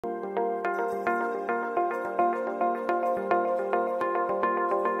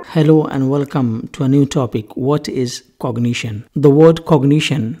Hello and welcome to a new topic. What is cognition? The word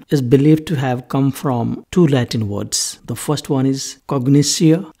cognition is believed to have come from two Latin words. The first one is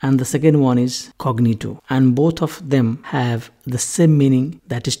cognitio and the second one is cognito. And both of them have the same meaning,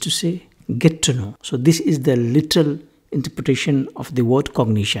 that is to say, get to know. So this is the literal interpretation of the word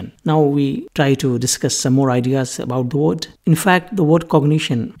cognition. Now we try to discuss some more ideas about the word. In fact, the word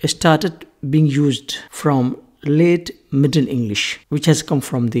cognition started being used from late Middle English, which has come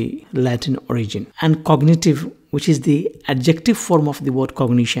from the Latin origin, and cognitive, which is the adjective form of the word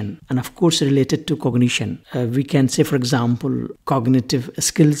cognition, and of course related to cognition. We can say, for example, cognitive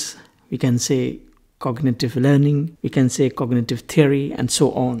skills, we can say cognitive learning, we can say cognitive theory, and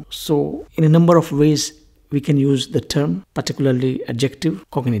so on. So in a number of ways we can use the term, particularly adjective,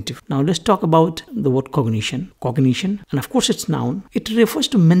 cognitive. Now let's talk about the word cognition. Cognition, and of course it's noun. It refers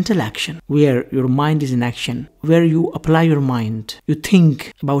to mental action, where your mind is in action, where you apply your mind. You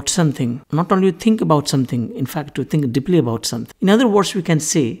think about something. Not only you think about something, in fact you think deeply about something. In other words, we can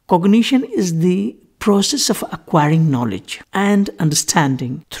say cognition is the process of acquiring knowledge and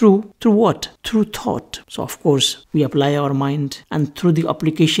understanding through what? Through thought. So of course we apply our mind, and through the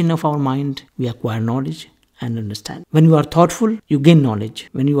application of our mind we acquire knowledge and understand. When you are thoughtful, you gain knowledge.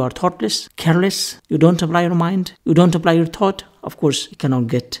 When you are thoughtless, careless, you don't apply your mind, you don't apply your thought, of course you cannot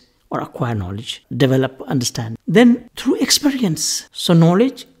get or acquire knowledge, develop, understand. Then through experience. So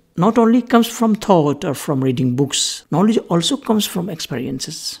knowledge not only comes from thought or from reading books, knowledge also comes from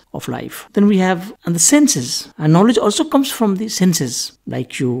experiences of life. Then we have the senses, and knowledge also comes from the senses.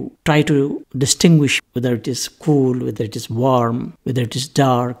 Like you try to distinguish whether it is cool, whether it is warm, whether it is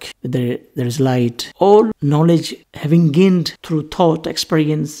dark, whether there is light. All knowledge having gained through thought,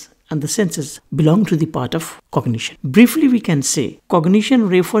 experience, and the senses belong to the part of cognition. Briefly, we can say cognition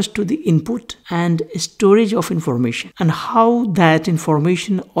refers to the input and storage of information, and how that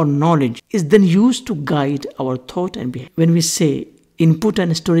information or knowledge is then used to guide our thought and behavior. When we say input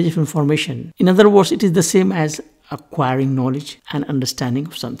and storage of information, in other words, it is the same as acquiring knowledge and understanding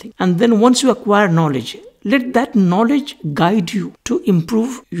of something. And then once you acquire knowledge, let that knowledge guide you to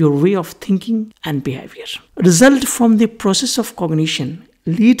improve your way of thinking and behavior. Result from the process of cognition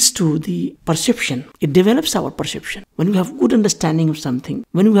leads to the perception. It develops our perception. When you have good understanding of something,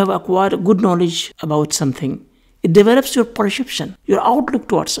 when you have acquired good knowledge about something, it develops your perception, your outlook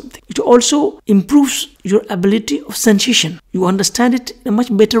towards something. It also improves your ability of sensation. You understand it in a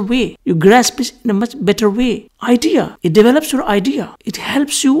much better way. You grasp it in a much better way. Idea. It develops your idea. It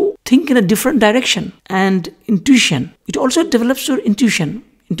helps you think in a different direction. And intuition. It also develops your intuition.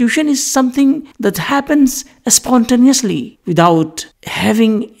 Intuition is something that happens spontaneously without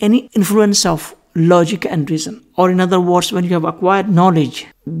having any influence of logic and reason. Or in other words, when you have acquired knowledge,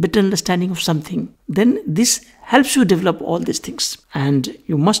 better understanding of something, then this helps you develop all these things. And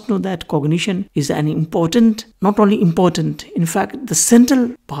you must know that cognition is an important, not only important, in fact, the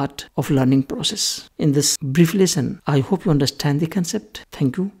central part of learning process. In this brief lesson, I hope you understand the concept.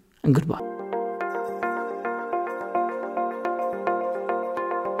 Thank you and goodbye.